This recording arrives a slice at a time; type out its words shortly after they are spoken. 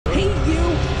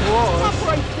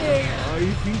I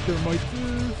think there might be...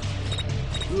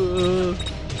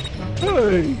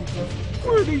 Hey!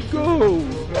 Where'd he go?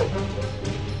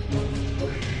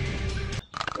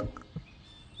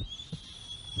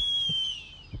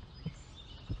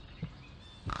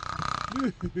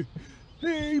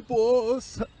 Hey,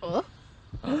 boss!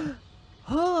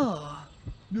 Ah.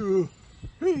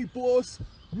 Hey, boss!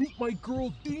 Meet my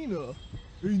girl Dina!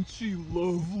 Ain't she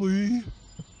lovely?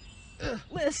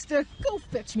 Lester, go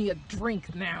fetch me a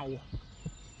drink now.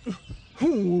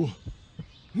 Oh.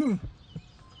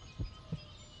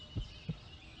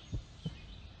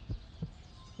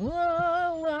 La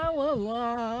la la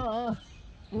la.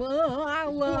 La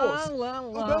la la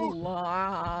la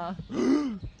la.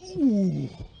 Ooh.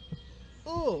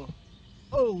 Oh,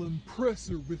 I'll impress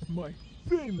her with my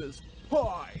famous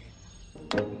pie.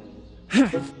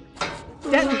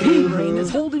 That pea brain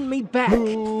is holding me back.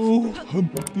 Oh,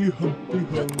 Humpty, Humpty,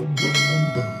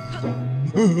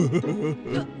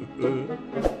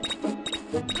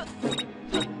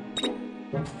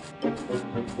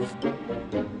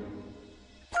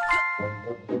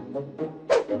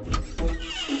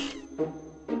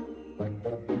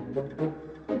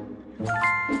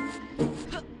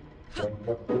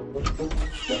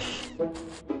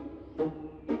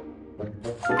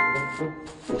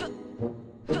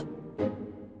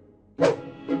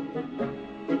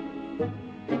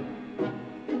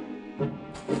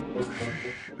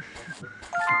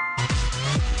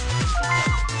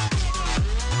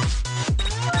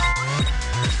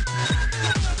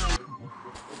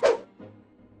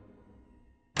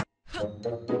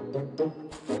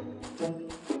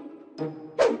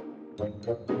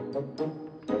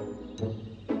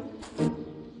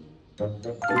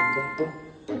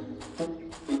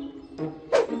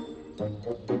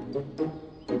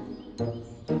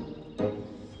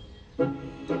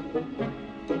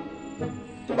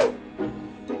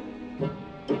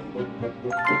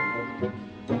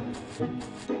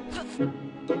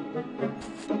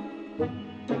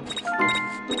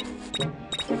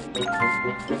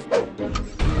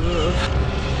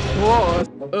 Boss.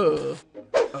 Oh.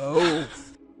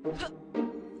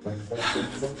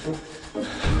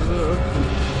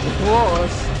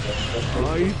 Boss.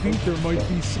 I think there might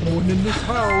be someone in this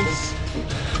house.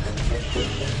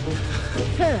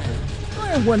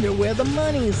 I wonder where the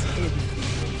money's hidden.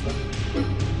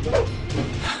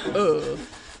 Oh.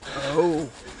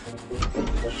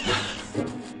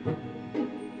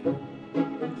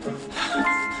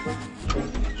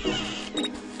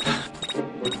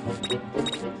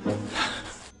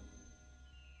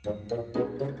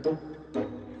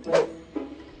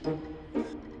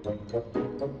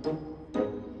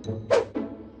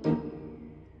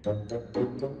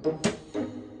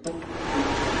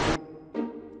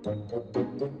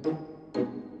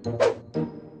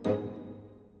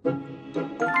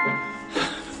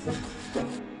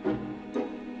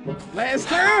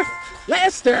 Lester!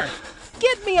 Lester!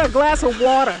 Get me a glass of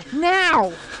water,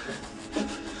 now!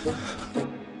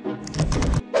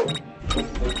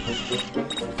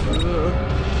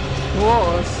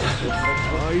 Boss,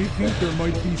 I think there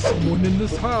might be someone in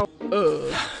this house.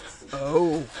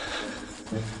 Oh.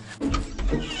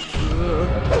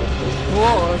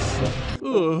 Boss,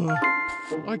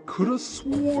 I could have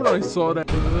sworn I saw that.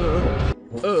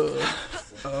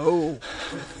 Oh.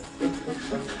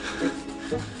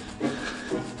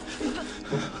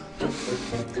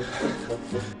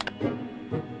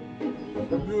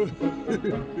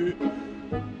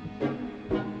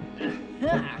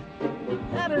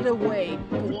 Out of the way,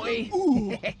 boy.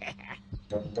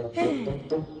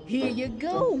 Here you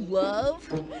go, love.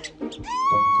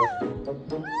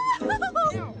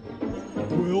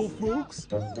 Well, folks,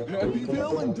 happy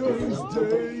Valentine's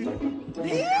Day.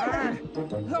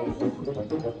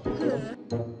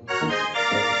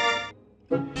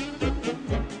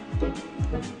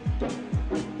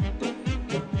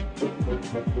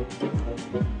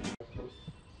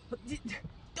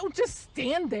 Don't just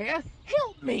stand there.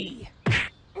 Help me.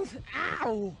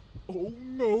 Ow. Oh,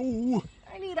 no.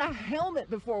 I need a helmet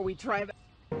before we try that.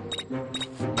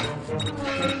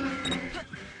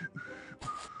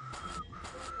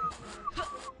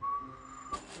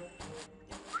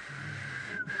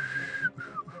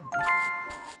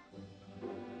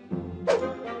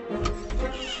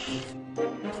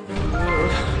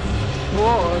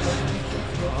 Boss,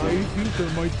 I think there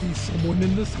might be someone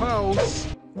in this house.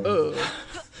 Oh.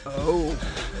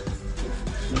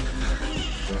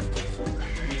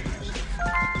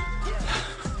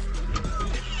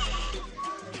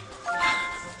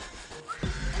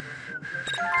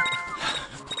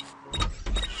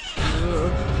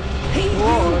 Hey,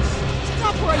 Boss.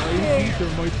 Stop right I think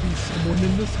there might be someone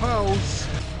in this house.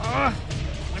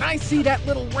 When I see that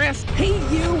little rascal. Hey,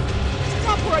 you!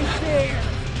 Stop right there!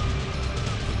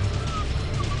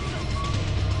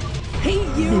 Hey,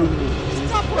 you!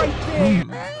 Stop right there!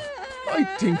 I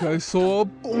think I saw a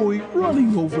boy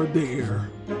running over there.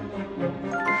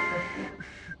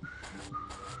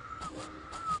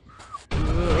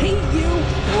 Hey, you!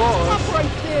 Stop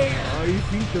right there! I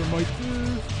think there might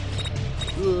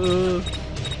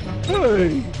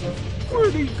Hey!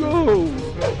 Where'd he go?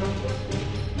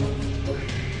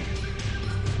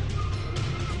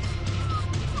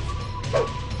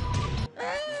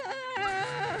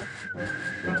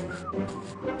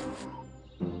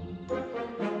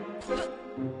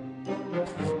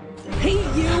 Hey,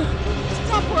 you!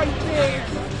 Stop right there!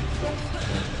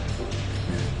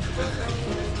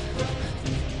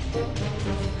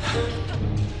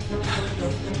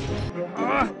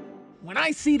 When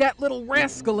I see that little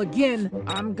rascal again,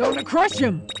 I'm gonna crush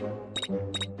him!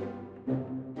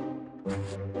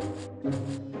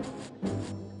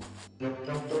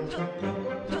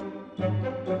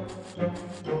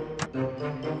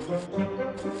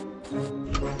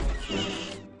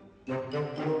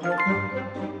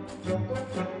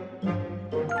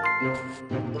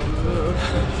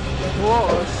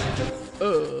 Boss.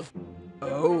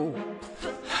 Oh.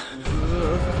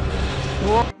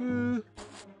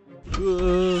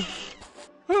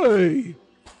 Hey!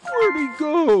 Where'd he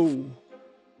go?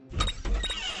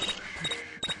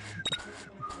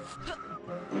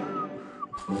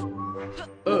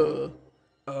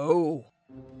 Oh.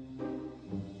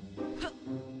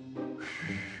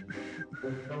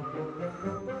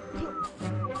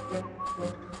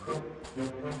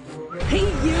 Hey,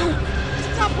 you!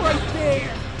 Stop right there!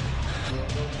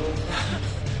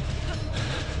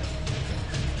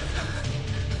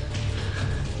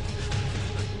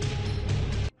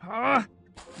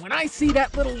 When I see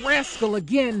that little rascal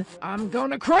again, I'm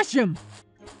gonna crush him!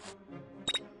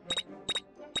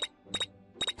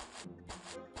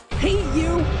 Hey,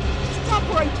 you! Stop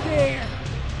right there!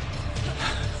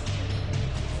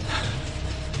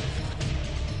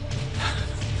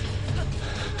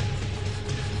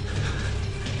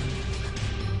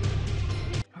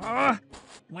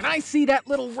 When I see that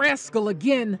little rascal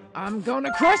again, I'm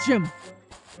gonna crush him!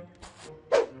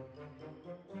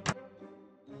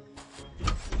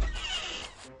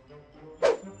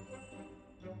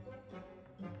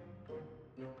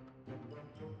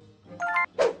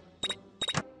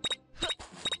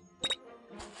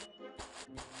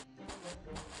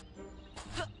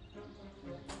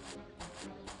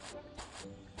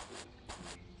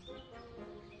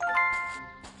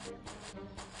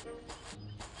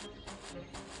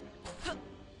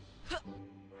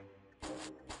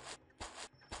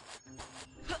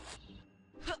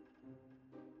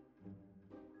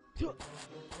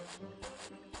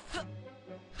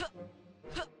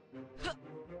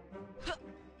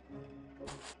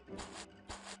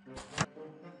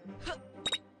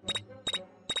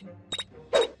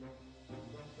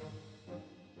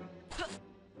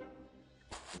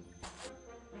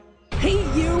 Hey,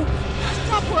 you!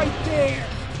 Stop right there!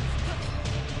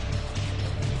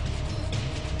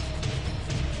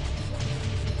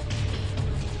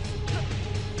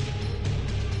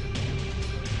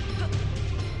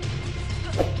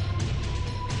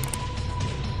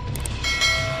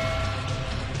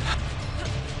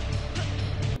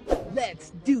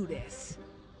 Let's do this!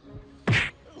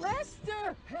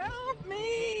 Lester, help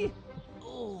me!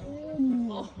 Oh.